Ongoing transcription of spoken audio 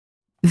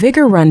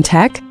Vigorun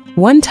Tech,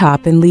 one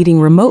top and leading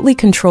remotely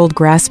controlled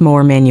grass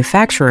mower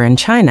manufacturer in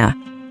China,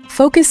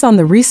 focus on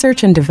the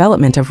research and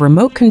development of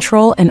remote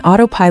control and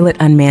autopilot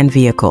unmanned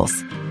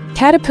vehicles.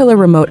 Caterpillar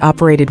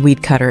remote-operated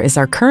weed cutter is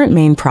our current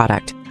main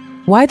product,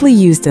 widely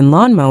used in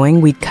lawn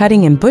mowing, weed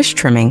cutting, and bush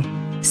trimming,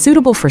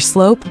 suitable for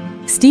slope,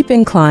 steep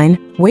incline,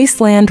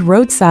 wasteland,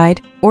 roadside,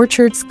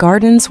 orchards,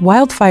 gardens,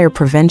 wildfire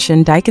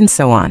prevention, dike, and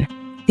so on.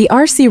 The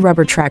RC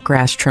rubber track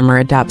grass trimmer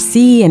adopts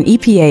CE and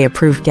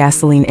EPA-approved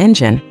gasoline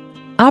engine,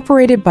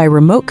 operated by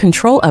remote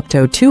control up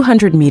to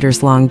 200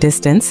 meters long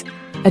distance,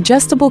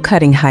 adjustable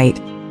cutting height,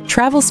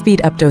 travel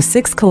speed up to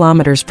 6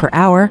 kilometers per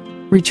hour,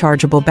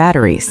 rechargeable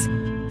batteries.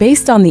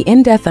 Based on the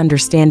in-depth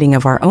understanding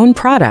of our own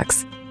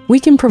products, we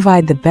can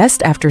provide the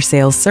best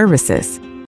after-sales services.